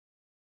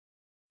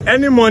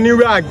Any money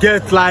where I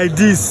get like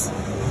this,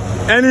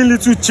 any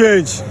little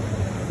change,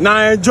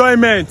 now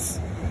enjoyment.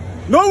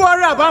 No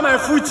worry about my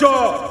future.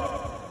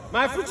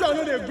 My future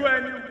no dey go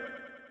anywhere.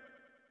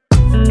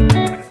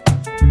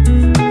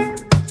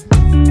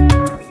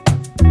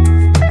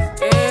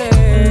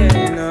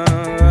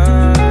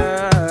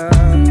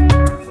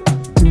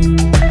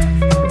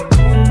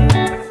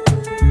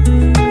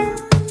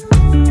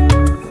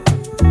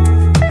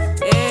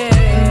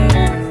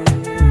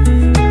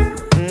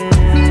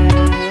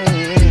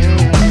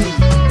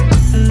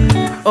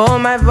 Oh,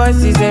 my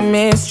voice is a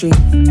mystery,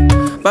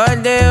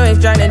 but they always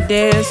tryna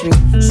diss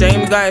me.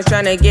 Same guys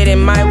tryna get in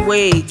my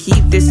way.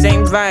 Keep the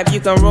same vibe, you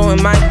can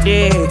ruin my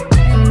day.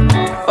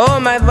 Oh,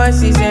 my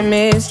voice is a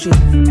mystery.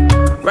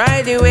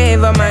 Ride the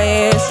wave of my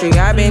history.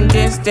 I've been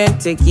distant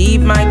to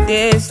keep my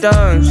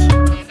distance.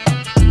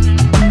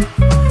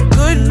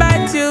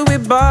 Goodbye to a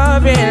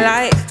boring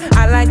life.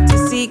 I like to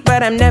seek,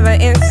 but I'm never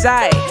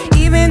inside.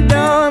 Even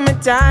though my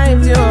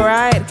time's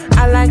alright,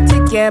 I like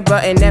to care,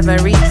 but it never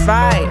reach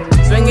fight.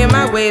 Swinging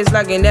my ways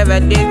like I never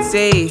did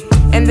say.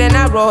 And then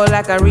I roll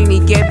like I really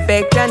get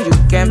back. And you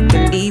can't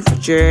believe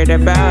what you heard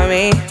about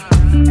me.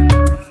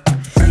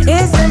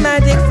 It's the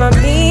magic for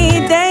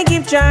me. They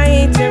keep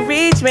trying to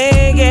reach me,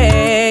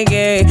 yeah,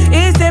 yeah.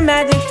 It's the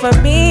magic for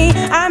me.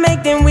 I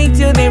make them weak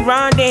till they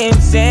run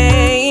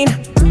insane.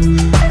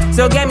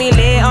 So get me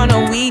late on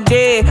a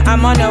weekday.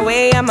 I'm on the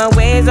way, and my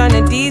ways on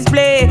the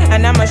display.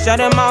 And I'ma shut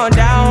them all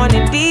down on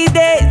the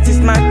D-Days. It's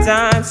my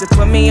time, so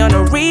put me on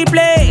a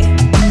replay.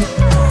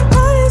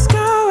 Oh, this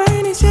girl,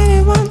 when they said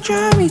they won't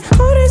try me.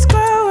 Oh, this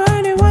girl,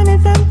 when they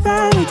wanted them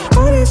by me.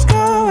 Oh, this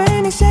girl,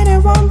 when they said they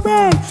won't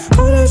break.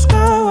 Oh, this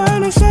girl,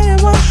 when they said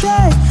they won't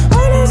shake.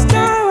 Oh, this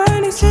girl,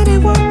 when they said they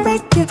won't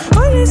break you.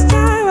 Oh, this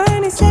girl,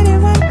 when they said they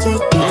won't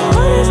take you.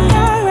 Oh, this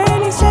girl, when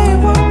they said they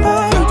won't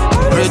buy you.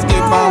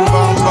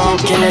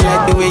 Can I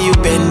like the way you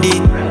bend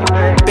it,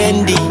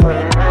 bend it,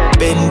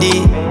 bend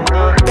it,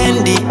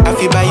 bend it. I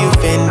feel by you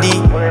Fendi,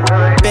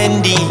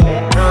 Fendi,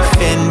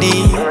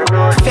 Fendi,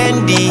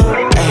 Fendi.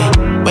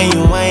 Ay, when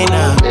you whine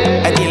up,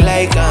 I dey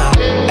like her,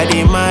 I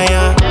dey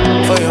Maya.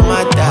 For your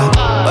mata,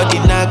 or the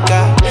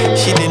naka,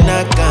 she the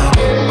naka.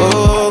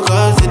 Oh,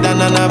 come sit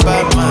down on a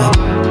bad man.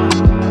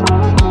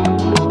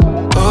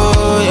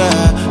 Oh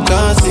yeah,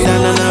 come sit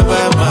down on a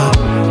bad man.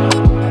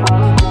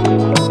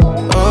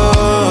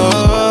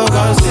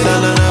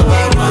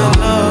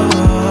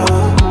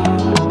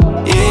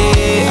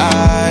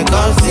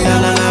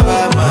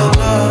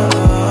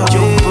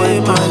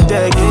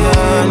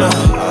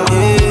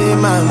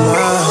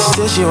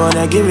 She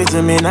wanna give it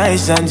to me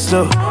nice and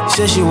slow.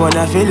 Say she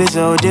wanna feel it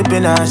so deep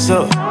in her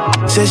soul.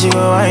 Say she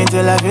gon' wine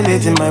till I feel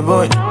it in my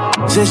bone.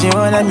 Say she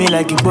wanna me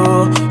like a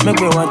bow. Make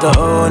me want to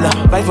own her.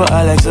 Fight for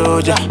her like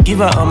soldier. Give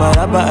her all my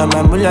rubber and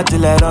my mullah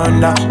till I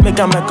run down. Make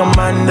her my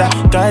commander.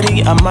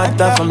 Carry a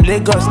matter from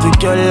Lagos to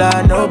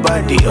Kyola.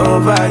 Nobody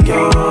over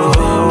you.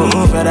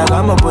 If I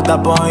come put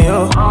up on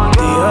you.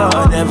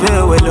 The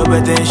never will look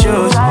better in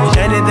shoes.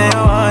 Anything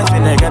you want,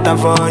 when I get them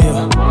for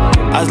you.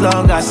 As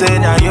long as I say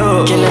now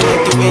you. Can I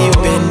like the way you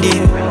bend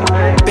it,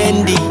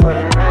 bend it,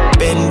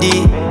 bend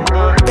it,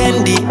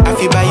 bend it. I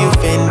feel by you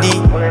Fendi,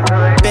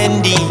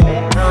 Fendi,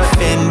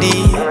 Fendi,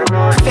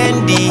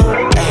 Fendi.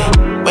 Ay,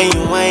 when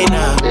you whine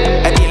up,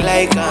 I dey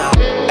like her,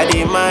 I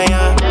dey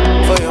Maya.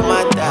 For your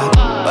mata,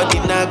 or the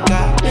naka,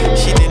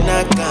 she the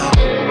naka.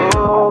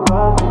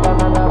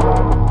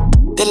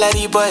 Tell her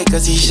the boy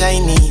cause he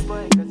shiny.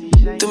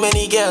 Too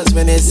many girls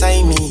when they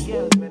sign me.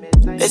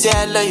 They say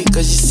I love you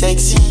cause you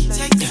sexy.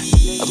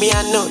 But me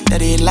I know that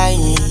they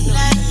lying.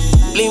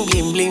 Bling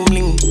bling bling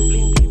bling.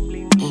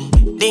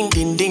 Ding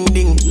ding ding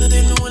ding. No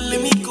they no one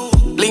let me go.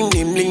 Bling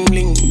bling bling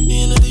bling.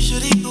 You know they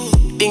should go.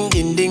 Ding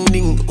ding ding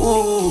ding.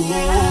 Ooh.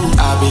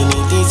 I been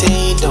in things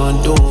say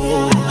don't do,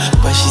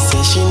 but she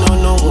say she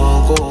no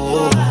one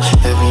go.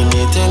 Every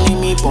day telling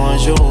me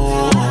bonjour,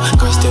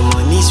 cause the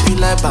money sweet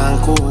like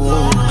banco.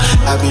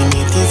 I been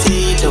in things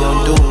say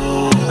don't do,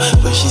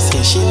 but she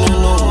say she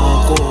no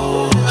one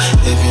go.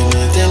 Every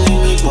day telling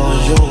me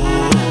bonjour,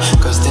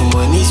 cause the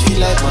money sweet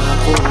like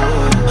mango.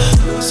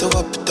 So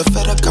I put the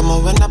feather come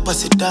on when I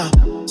pass it down.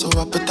 So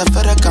I put the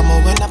feather come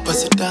on when I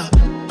pass it down.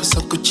 Put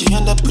some Gucci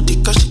on that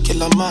booty cause she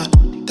kill a man.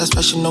 That's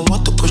why she don't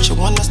want to push, she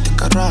wanna stick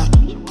around.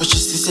 But she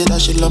still say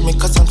that she love me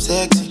cause I'm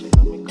sexy.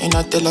 And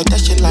I tell her that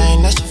she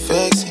lying, that she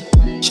flexing.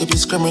 She be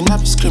screaming, I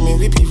be screaming,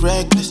 we be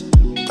reckless.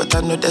 But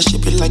I know that she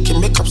be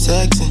liking makeup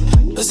sexy.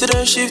 I see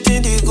them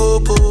shifting the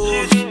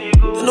goalposts.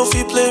 They know if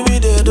you play me,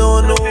 they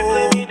don't know.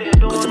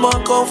 Cause the man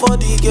come for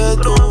the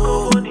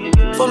ghetto.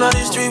 From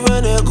the street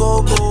when they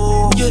go.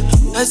 Yeah,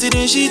 I see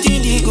them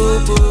shifting the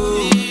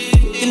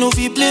goalposts. They know if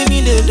you play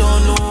me, they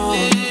don't know.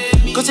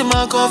 Cause the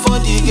man come for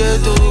the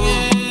ghetto.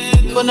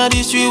 From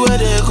the street where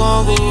they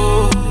go.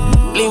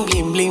 Bling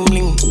bling bling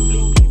bling.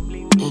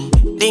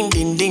 Ding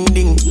ding ding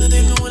ding.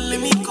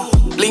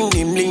 Bling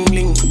bling bling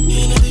bling.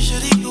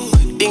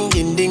 Ding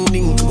ding ding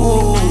ding.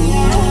 Ooh.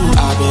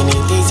 I been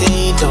in things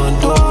say don't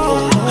do,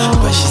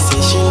 but she say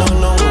she no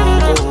one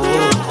go.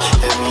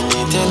 Every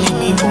day telling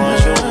me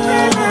bonjour,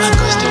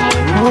 cause the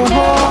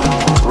money.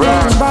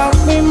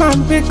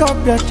 kick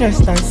up your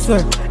chest, I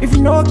swear. If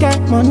you no get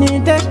money,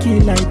 they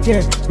kill like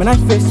yeah. When I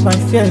face my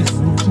fears,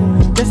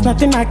 there's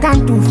nothing I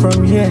can't do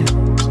from here.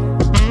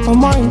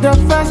 Omah, in the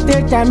first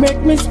stage, I make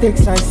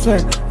mistakes, I swear.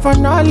 For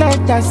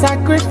knowledge, I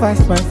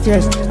sacrifice my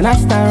fears, and I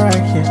stand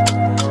right here.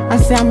 I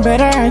say I'm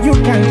better and you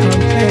can't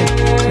compare.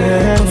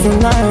 Yeah. So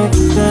now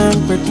it's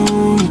time to do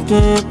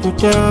it,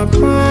 put your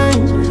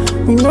mind.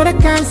 You know they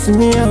can't see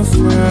me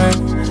elsewhere.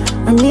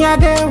 And me I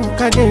dey walk,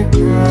 I dey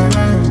cry.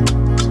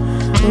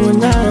 So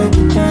now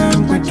it's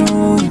time to do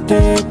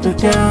it,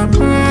 put your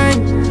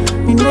mind.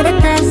 You know they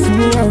can't see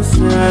me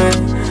elsewhere.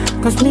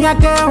 Cause me I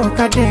dey walk,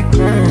 I dey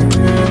cry.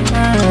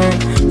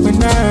 But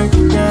now it's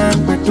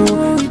time to do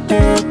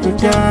it,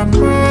 put your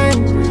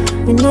mind.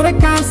 You know they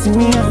can't see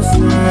me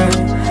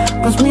elsewhere.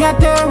 Cause me I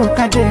dey walk,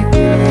 I dey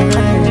cry.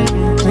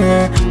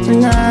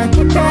 Tonight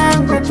you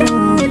can't go do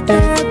it,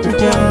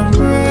 put your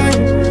mind.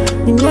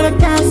 You know they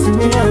can't see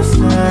me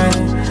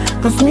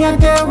outside. Cause me I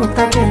dey walk,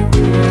 I dey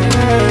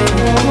cry.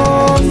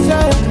 Oh,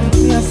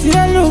 say, me I see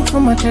a look for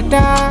my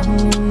cheddar.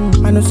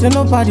 I know say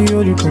nobody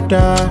only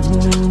brother.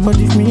 But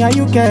if me and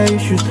you get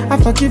issues, I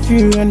forgive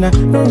you and I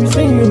know we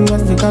say you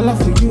was the color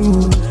for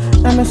you.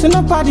 I know say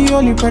nobody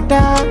only brother.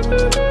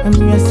 And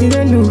me I see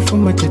a look for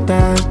my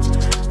cheddar.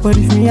 But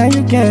if me and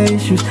you get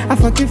issues, I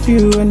forgive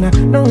you and I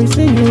don't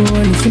receive you.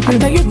 And it's simple. I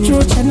tell you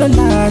truth, I don't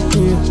lie to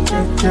you.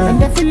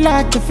 And I feel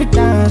like if it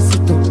dance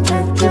it too.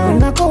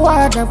 And I go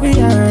out that we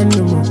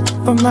animal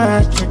for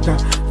my checker.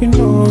 You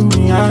know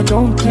me, I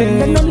don't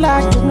play. I don't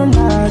like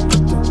to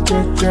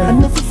do.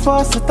 And if you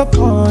force it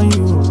upon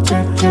you,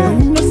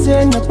 you know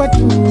say nobody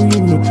do,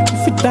 you know.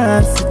 If you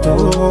dance it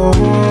oh,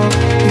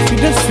 if you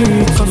the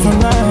sweet, so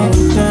tonight,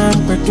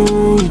 time to do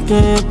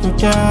it,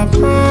 put your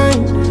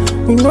mind.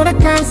 You know they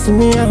can't see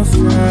me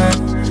outside.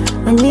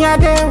 And me I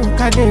dey walk,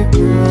 I dey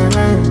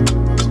cry.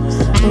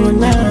 Oh,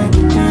 now it's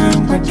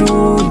time to do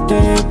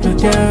it,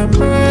 put your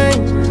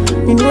mind.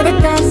 You know they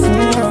can't see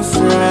me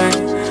outside.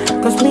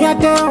 Cause me I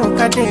dey walk,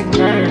 I dey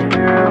cry.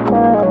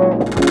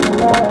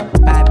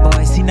 Bad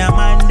boys in a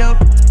man up.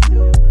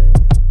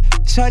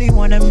 Shorty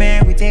want a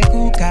man with a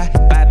hookah.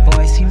 Bad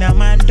boys in a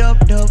man dope.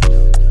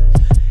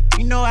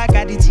 You know I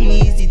got the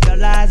cheese, the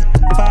dollars,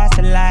 fast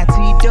a lot,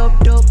 dope.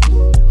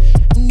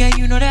 Yeah,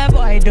 you know that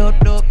boy dope.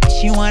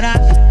 She wanna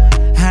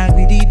hang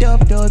with the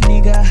dope,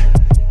 nigga.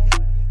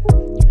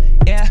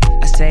 Yeah,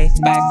 I say,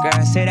 bad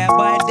girl, say that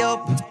boy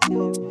dope.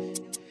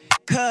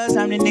 Cause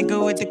I'm the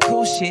nigga with the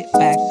cool shit.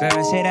 Bad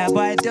girl, say that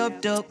boy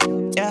dope.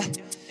 Yeah,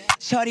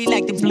 shorty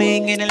like the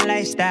bling and the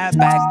lifestyle.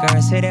 Bad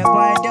girl, say that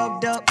boy dope.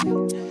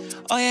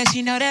 Oh yeah,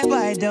 she know that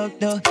boy dope.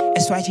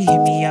 That's why she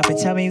hit me up and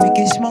tell me we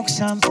can smoke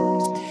some.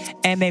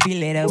 And maybe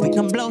later we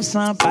can blow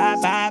some.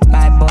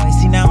 Bad boy,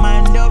 see now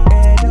man dope,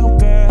 yeah, dope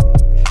girl.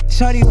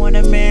 Shorty want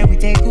a man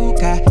with a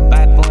hookah.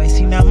 Bad boy,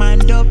 see now man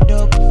dope.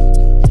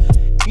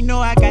 You know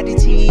I got the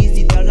cheese,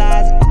 the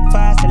dollars,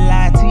 fast a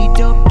lot,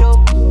 dope.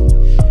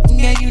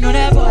 Yeah, you know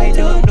that boy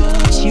dope.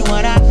 She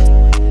wanna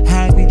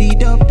hang with the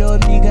dope,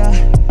 nigga.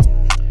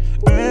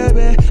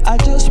 Baby, I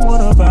just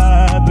wanna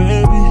vibe,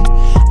 baby.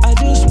 I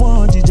just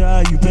want to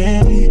jar you,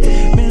 baby.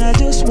 Man, I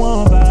just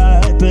want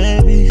vibe,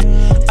 baby.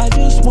 I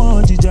just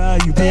want to jar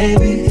you,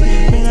 baby.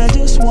 Man, I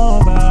just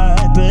want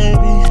vibe,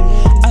 baby.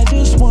 I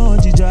just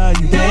want to jar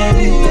you,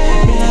 baby.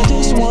 Man, I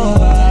just want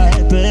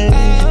vibe, baby.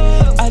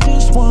 I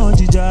just want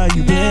to jar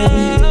you,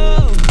 baby.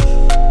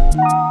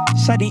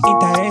 Shawty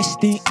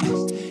interesting.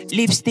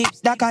 Lipstick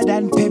darker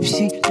than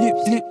Pepsi.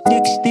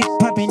 Lipstick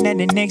popping than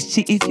the next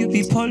chick. If you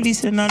be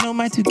police and I know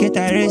my to get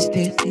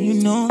arrested. You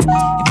know,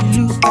 if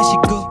you look, I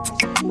should go.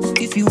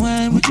 If you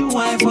want, would you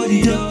want for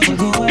the dough? You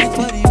go want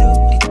for the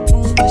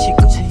dough. I should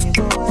go.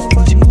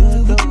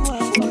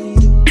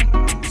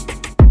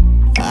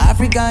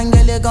 African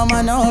girl, you come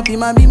and up in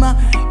my bima.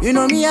 You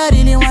know me, I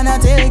really wanna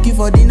take you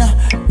for dinner.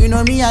 You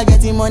know me, I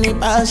getting money,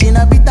 pass in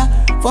a bitter.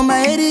 For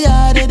my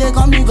area, they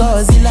call me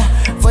Godzilla.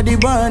 For the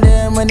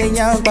brand, when they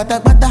young,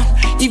 pata.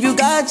 If you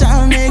got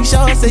chance, make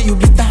sure say you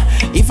bitter.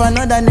 If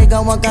another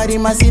nigga want carry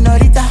my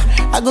senorita,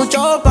 I go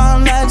chop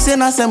and like say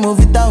na se move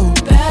it down.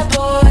 Bad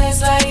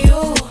boys like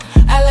you,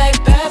 I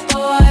like bad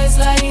boys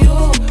like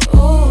you.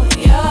 Ooh,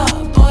 yeah,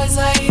 boys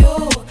like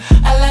you,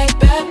 I like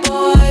bad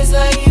boys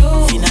like you.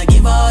 Finna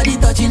give her all the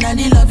touching and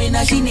the loving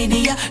that she need,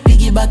 yeah.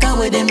 Piggyback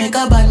away, they make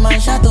a bad man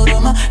shot to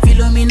Roma.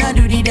 Philomena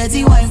do the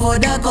dirty wine for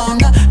the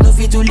conga. No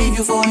fit to leave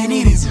you for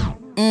any reason.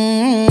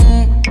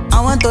 I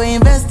want to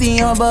invest in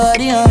your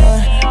body,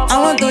 I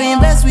want to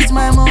invest with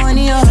my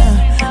money,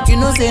 You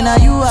know say now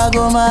you I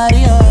go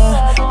marry,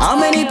 How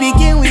many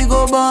picking we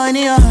go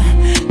bunny,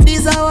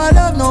 This our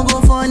love no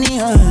go funny,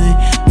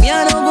 Me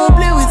I don't go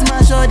play with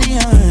my shorty,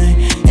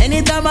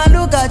 Anytime I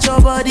look at your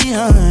body,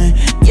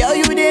 Girl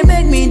you they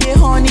make me the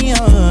honey,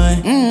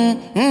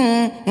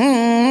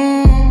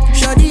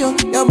 Shorty,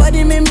 your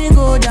body make me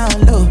go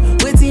down low.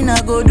 Waiting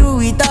I go do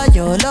without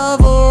your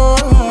love,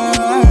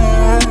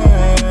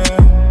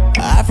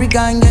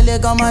 African girl, you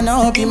come and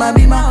up in my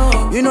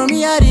bima. You know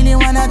me, I really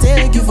wanna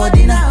take you for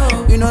dinner.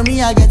 You know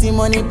me, I getting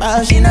money,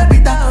 pass in a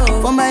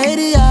bitter. For my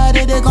area,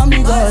 they call me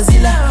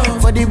Godzilla.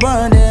 for the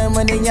brand them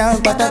when they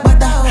young pata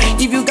pata.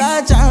 If you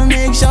got chance,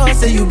 make sure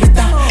say you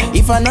better.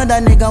 If another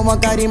nigga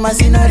want carry my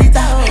senorita,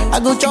 I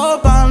go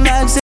chop and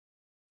like say.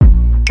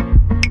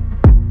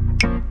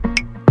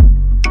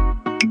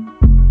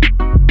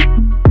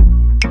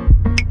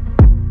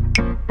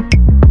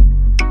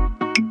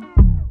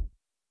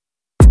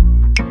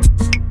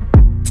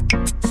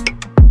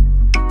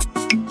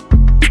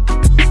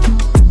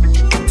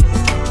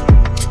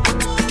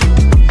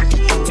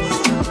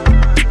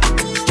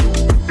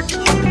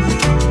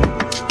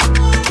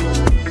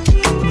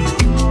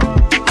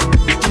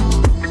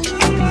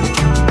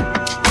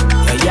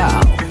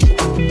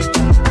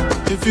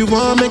 If you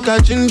want make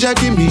a ginger,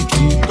 give me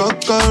the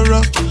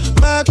kokoro.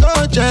 My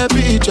coach, I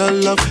be your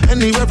love.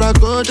 Anywhere I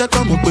go, just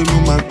come up with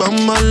my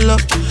bum, my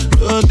love.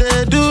 So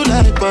they do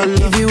like ball.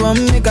 If you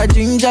want make a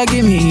ginger,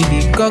 give me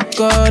the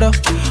kokoro.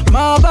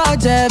 My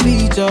body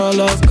be your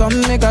love.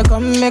 Come make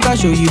a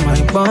show you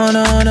my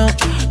banana.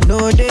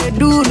 No, they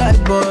do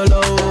like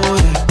bolo.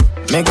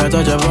 Make a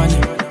touch upon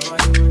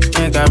it.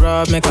 Make a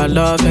rub, make a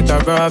love, make a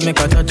rub, make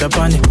a touch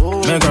upon it.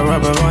 Make a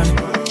rub upon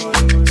it.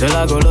 Till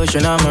I go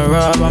lotion, I'ma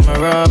rub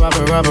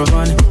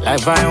upon it.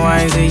 Like fine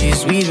wine, say you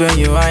sweet when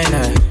you wine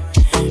her.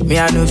 Me,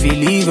 I no feel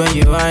leave when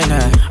you wine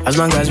her. As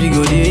long as we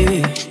go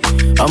there,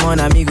 I'm on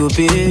a me go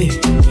pay.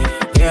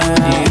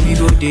 Yeah, we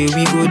go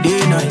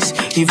there nice.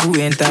 If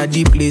we enter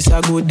the place, I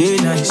go there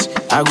nice.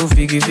 I go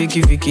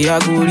fiki, I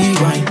go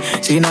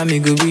rewind. Say now me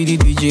go be the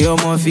DJ,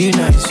 I'ma feel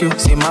nice. Yo,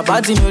 say my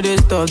party no they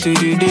stop to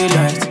the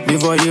daylight.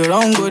 Before you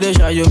run, go the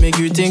shot, you make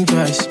you think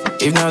twice.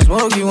 If not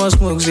smoke, you want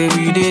smoke, say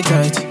we day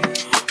tight.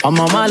 I'm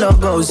on my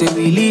love go, say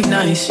we live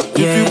nice.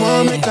 Yeah. If you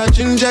want make a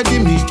ginger,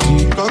 give me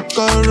the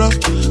kokoro.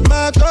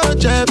 My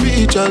coach, I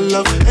be your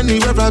love.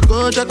 Anywhere I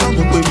go, just come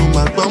up with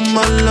my bum,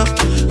 my love.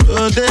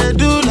 So they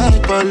do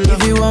like ball.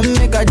 If you want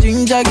make a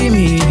ginger, give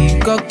me the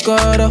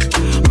kokoro.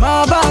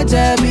 My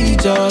body be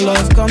your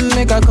love. Come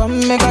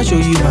make a show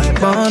you my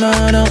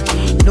banana.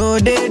 No,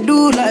 they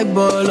do like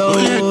bolo.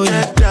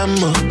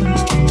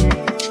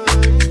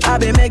 I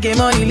been making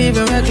money,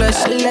 living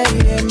reckless. I love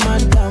you,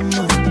 madam.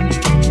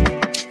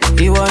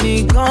 Ìwọ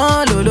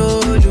nìkan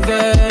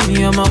lolólùfẹ́ mi,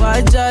 ọmọ wa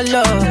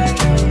jálọ.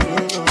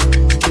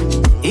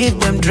 If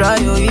them try,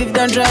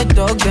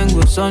 talk, then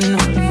go son.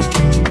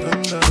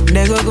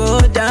 They go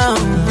down.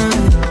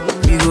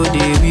 We go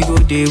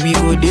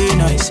there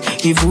nice.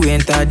 If we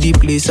enter the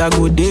place, I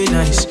go there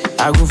nice.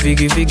 I go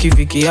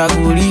fiki, I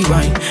go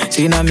rewind.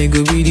 Say now me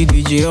go be the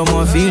DJ,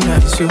 I'ma feel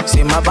nice. Yo,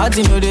 say my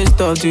party no they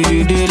stop to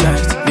the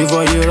daylight.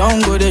 Before you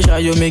run, go the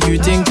shot, you make you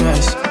think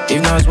twice.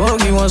 If not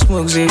smoke, you want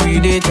smoke, say we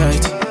day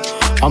tight.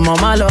 I'm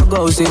on my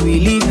logo, say we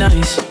live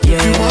nice. Yeah.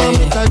 If you want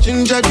make a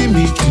ginger, give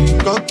me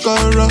the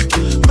kokoro.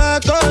 My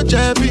coach,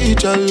 I be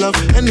your love.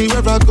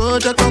 Anywhere I go,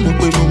 just come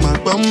up with my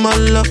bum, my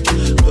love.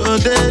 So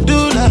they do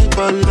like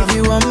ball. If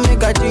you want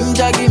make a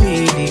ginger, give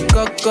me the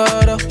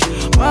kokoro.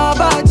 My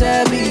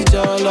body be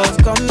your love.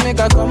 Come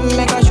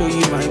make a show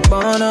you my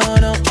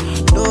banana.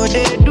 No,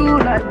 they do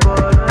like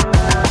ball.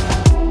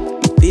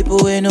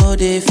 People we know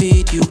they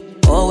feed you.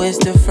 Always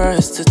the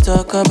first to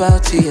talk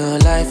about your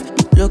life.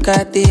 Look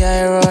at the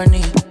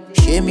irony.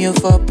 Shame you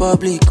for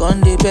public, on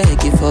the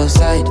beg you for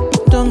side.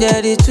 Don't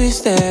get it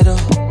twisted, oh.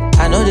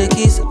 I know the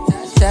kiss,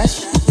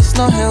 dash, it's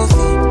not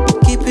healthy.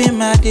 Keeping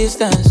my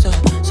distance, oh.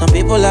 Some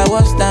people are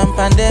worse than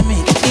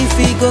pandemic. If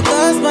it go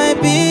cause my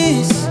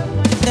peace,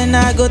 then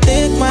I go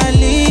take my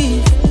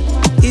leave.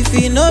 If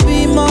it no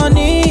be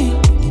money,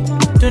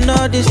 do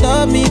not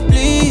disturb me,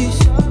 please.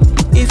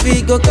 If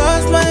it go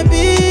cause my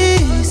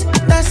peace,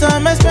 that's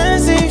some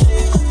expensive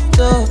shit.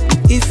 So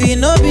if it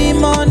no be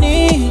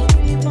money,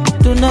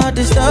 do not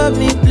disturb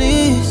me,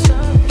 please.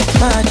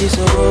 My just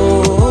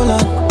roll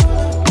on.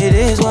 It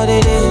is what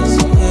it is,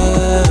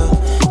 yeah.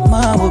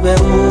 My will be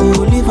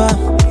Oliver.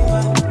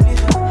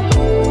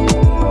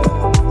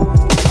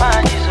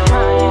 My just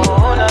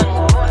roll on.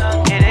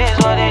 It is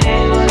what it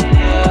is,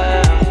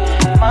 yeah.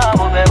 My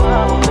will be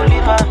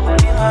Oliver.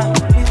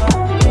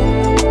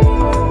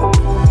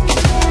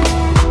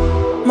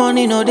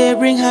 Money no they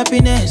bring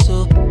happiness,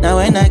 so now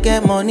when I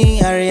get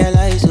money I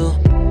realize, oh.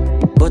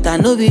 But I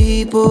no be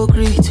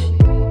hypocrite.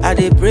 I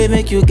dey pray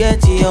make you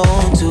get your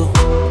own too.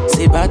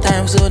 Say bad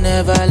times will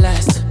never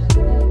last.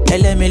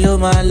 And let me love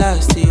my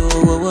last, yo.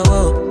 Whoa, whoa,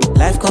 whoa.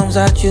 Life comes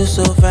at you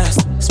so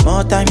fast.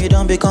 Small time you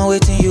don't become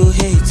waiting you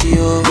hate,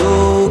 yo.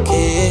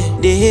 Okay,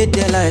 they hate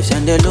their lives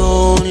and they're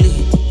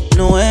lonely.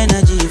 No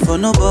energy for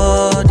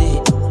nobody.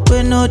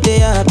 But no they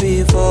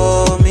happy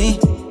for me.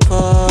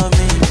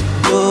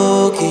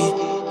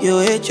 Okay, you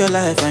hate your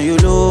life and you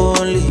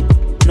lonely.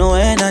 No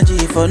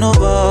energy for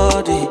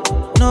nobody.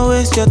 No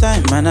waste your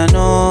time, man, I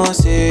know,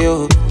 say,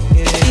 yo.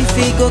 If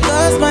it go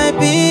cause my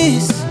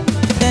peace,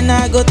 then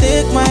I go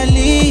take my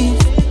leave.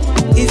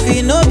 If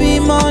it no be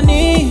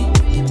money,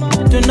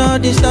 do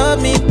not disturb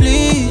me,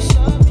 please.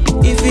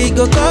 If it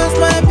go cause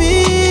my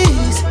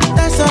peace,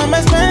 that's some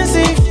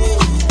expensive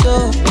shit.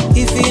 So,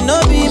 if it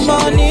no be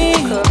money,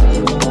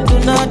 do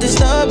not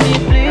disturb me,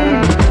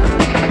 please.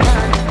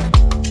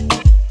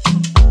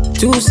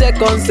 2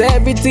 seconds,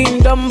 everything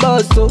done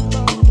bust, so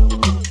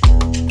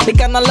The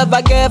kind of love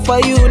I get for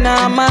you,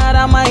 now I'm mad,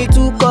 am I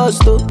too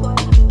cost, oh.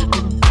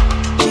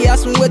 She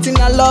asked me waiting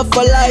I love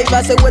for life,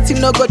 I said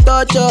waiting no go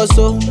touch us,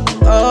 oh.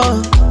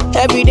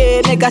 Every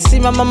day make I see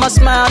my mama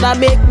smile, that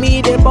make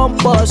me the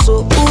bump us,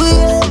 so ooh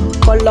yeah.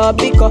 Color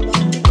pico,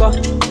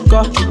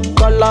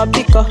 color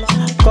pico,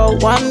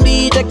 one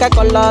be take a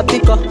color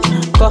pico,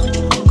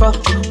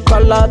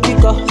 color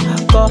pico,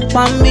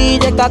 one be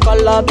take a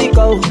color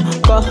pico,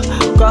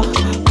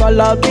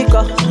 color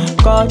pico,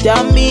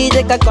 jammy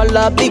take a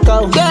color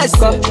pico, yes,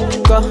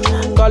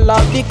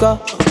 color pico,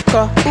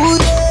 ooh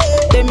yeah.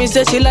 Let me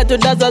say she like to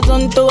dance a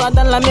zonto, I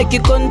don't like make you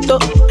conto.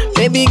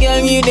 Baby girl,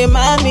 you the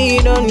mommy,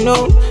 you don't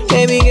know.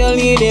 Baby girl,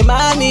 you the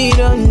mommy, you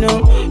don't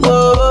know.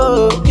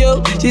 Oh,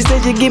 yo, she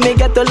said she give me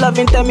ghetto love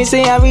and tell me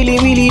say I really,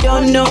 really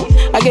don't know.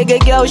 I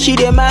get girl, she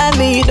the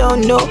mommy, you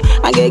don't know.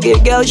 I get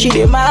girl, she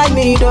the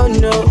mommy, you don't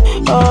know.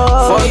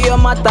 Oh, for your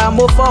matter,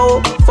 mo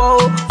fo,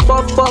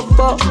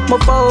 mo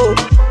fo.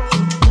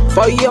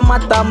 For your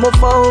matter, mo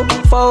fo,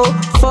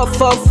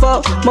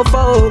 mo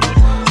fo.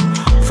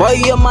 For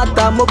your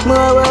matter, mo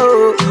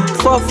kmo,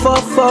 mo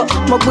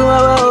kmo.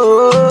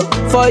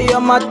 For your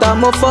matter,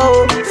 mo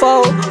fo,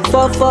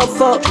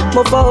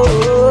 mo fo.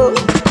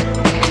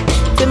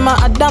 Say my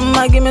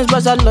Adama, give me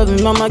special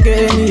love, mama,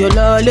 give me your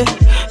lolly.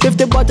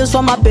 50 bottles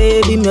for my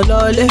baby, me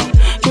lolly.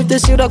 50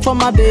 syrup for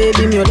my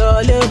baby, me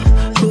lolly.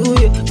 Ooh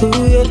yeah.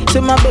 Say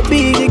my baby,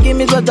 you give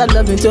me special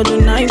love until the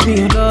night, me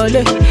your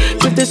lolly.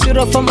 50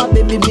 syrup for my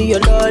baby, be your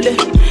lolly.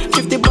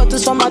 50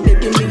 bottles for my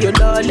baby, be your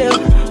lolly.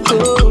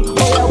 Oh,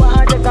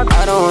 I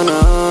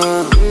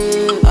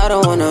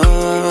don't wanna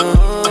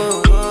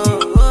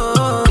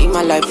live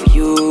my life for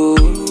you,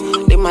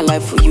 live my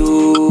life for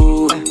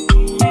you.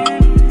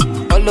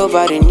 All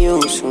over the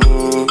news,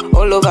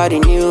 all over the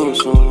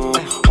news.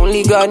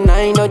 Only God and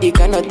I know the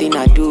kind of thing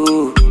I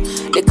do,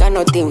 the kind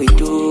of thing we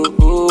do.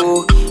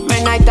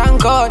 Man, I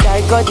thank God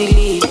I got the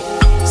lead.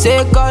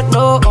 Say God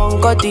no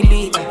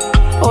ungodly.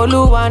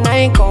 Oluwa na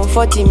ain't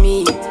comforting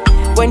me.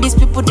 When these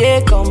people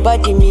they come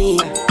body me.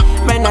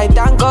 Man, I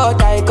thank God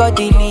I got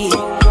the lead.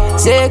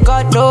 Say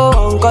God no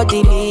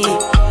ungodly.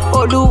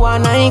 Oluwa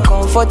na ain't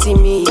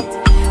comforting me.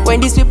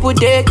 When these people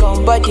they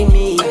come body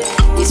me.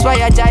 It's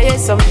why I die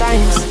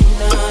sometimes.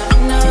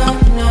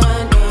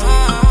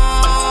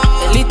 A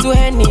little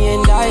Henny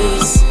and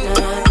ice.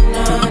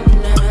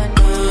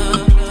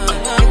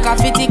 Make a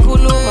fitty cool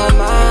my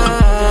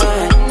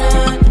mind.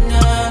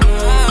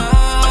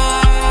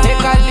 Make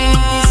a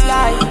live this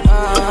life.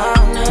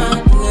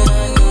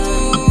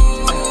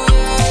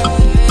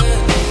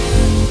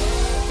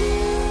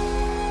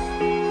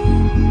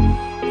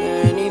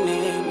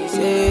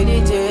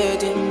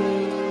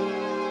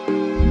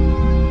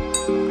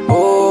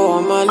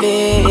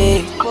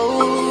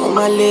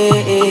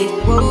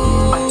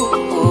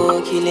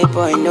 Oh, kill it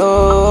boy, no.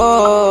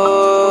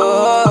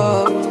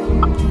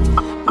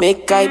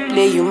 Make I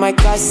play you my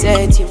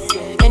cassette, you.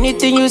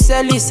 Anything you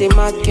sell is a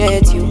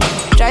market, you.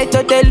 Try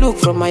to they look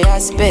from my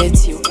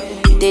aspect, you.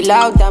 They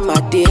loud them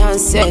at the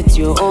handset,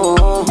 you.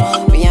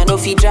 Me I know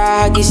fi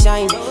drag it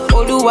shine.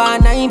 Oluwa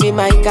na be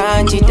my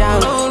kanji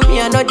down. Me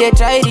I know they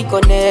try to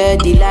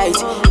connect the light.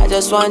 I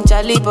just want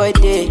Charlie boy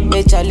day,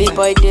 me Charlie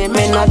boy day.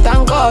 Man, I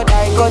thank God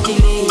I got the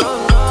lead.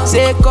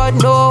 Say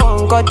God no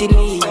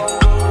ungodly.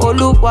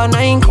 Oluwa na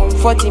ain't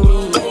comforting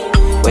me.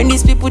 When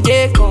these people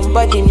they come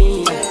body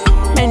me.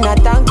 Man, I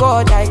thank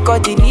God I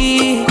got the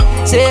lead.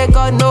 Say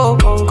God no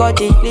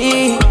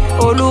ungodly.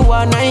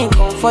 Oluwa na ain't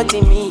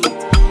comforting me.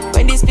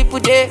 When these people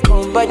they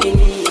come body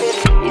me.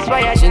 It's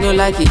why I she know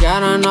like he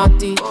got on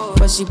naughty,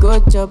 but she go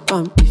chop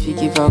if you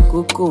give her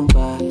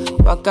cucumber.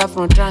 Walk out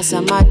from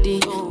Transamadi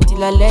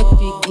till her leg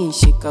begin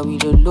shake her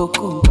with a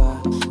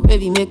locumba.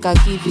 Baby make her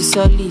give you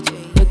solid.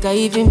 Make her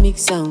even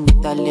mix am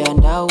with her lay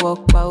and I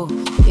walk pow.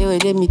 Hey,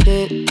 wait, let me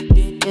tell you.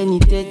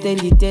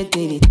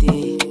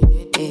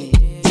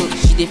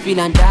 She dey feel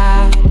and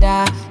da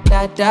da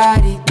da da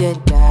da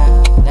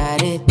da da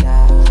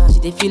da. She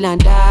dey feel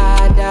and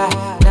da da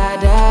da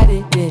da da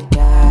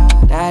da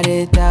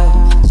da da.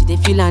 She dey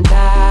feel and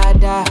da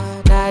da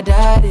da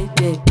da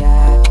da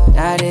da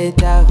da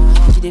da.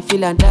 She dey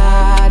feel and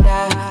da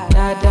da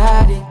da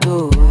da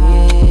da.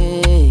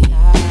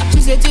 She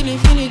say till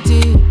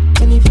infinity,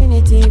 till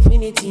infinity,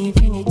 infinity,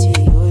 infinity.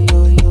 Yo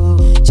yo yo.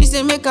 She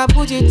say make her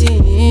put it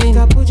in, make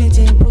her put it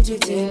in, put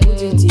it in,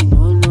 put it in.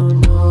 No no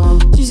no.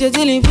 She say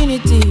till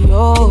infinity,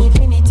 yo,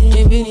 infinity,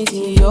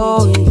 infinity,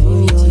 yo,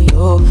 infinity,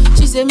 yo.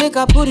 She say make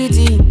her put it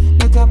in,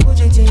 make her put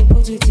it in,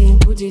 put it in,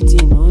 put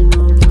it in. No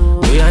no no.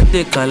 We are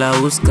take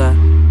Kalauska,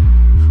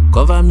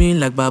 cover me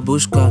like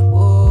babushka.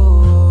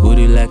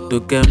 Booty like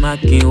Tokema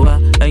Kinwa,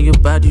 and your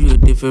body you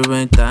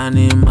different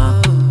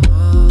animal.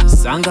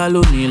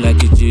 Sangalo me like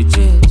a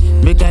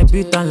JJ, make I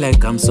beat on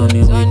like I'm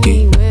Sonny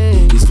Wiki.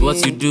 It's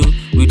what you do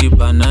with the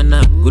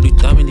banana. Go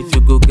determine if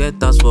you go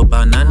get us for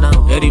banana.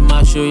 Very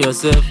much show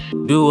yourself,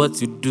 do what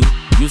you do.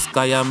 Use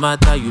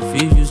Kayamata, you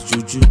feel use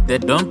Juju. They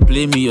don't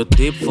play me your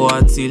tape for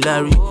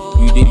artillery.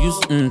 You dey use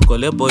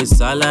collect boy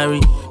salary.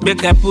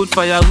 Make I put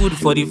firewood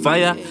for the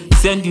fire.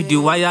 send you the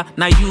wire.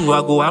 Now you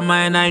I go am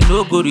and I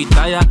no go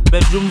retire.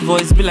 Bedroom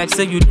voice be like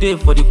say you dey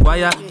for the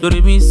choir. Do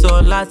re mi so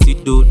lati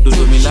do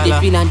mi la la.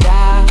 She dey feelin'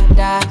 da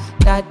da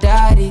da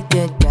da di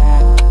da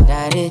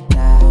da di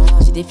da.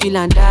 She dey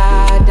feelin'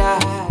 da da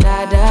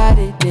da da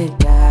di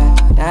da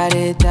da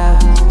di da.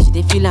 She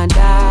dey feelin'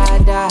 da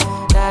da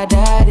da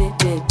da di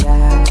da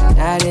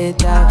da di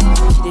da.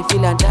 She dey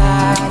feelin'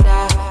 da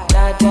da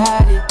da da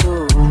di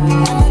do.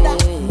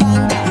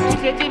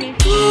 Say to me,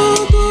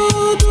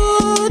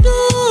 do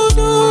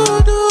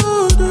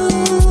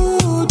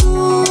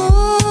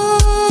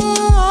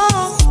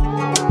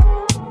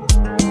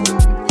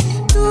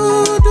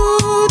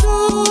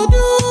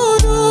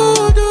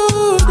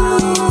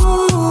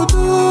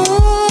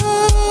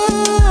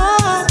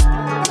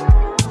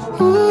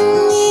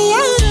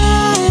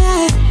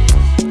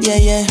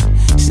yeah.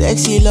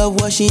 Sexy love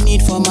what she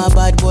need from a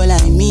bad boy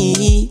like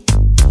me.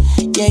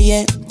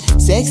 Yeah.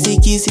 Sexy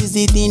kiss is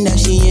the thing that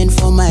she ain't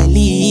for my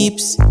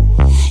lips.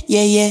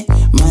 Yeah.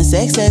 My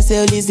sex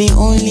herself is the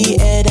only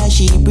air that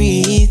she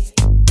breathes.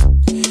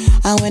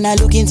 And when I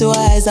look into her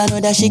eyes, I know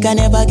that she can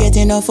never get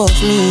enough of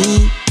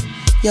me.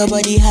 Your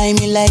body high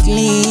me like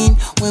lean.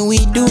 When we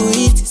do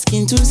it,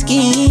 skin to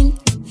skin.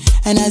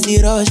 And as the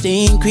rush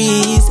they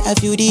increase, I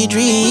feel the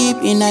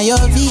drip in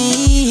your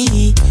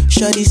V.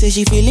 Shorty say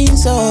she feeling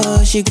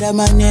so. She grab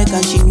my neck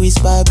and she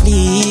whisper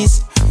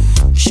please.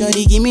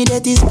 Shorty give me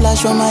that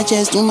splash from my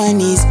chest to my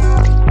knees.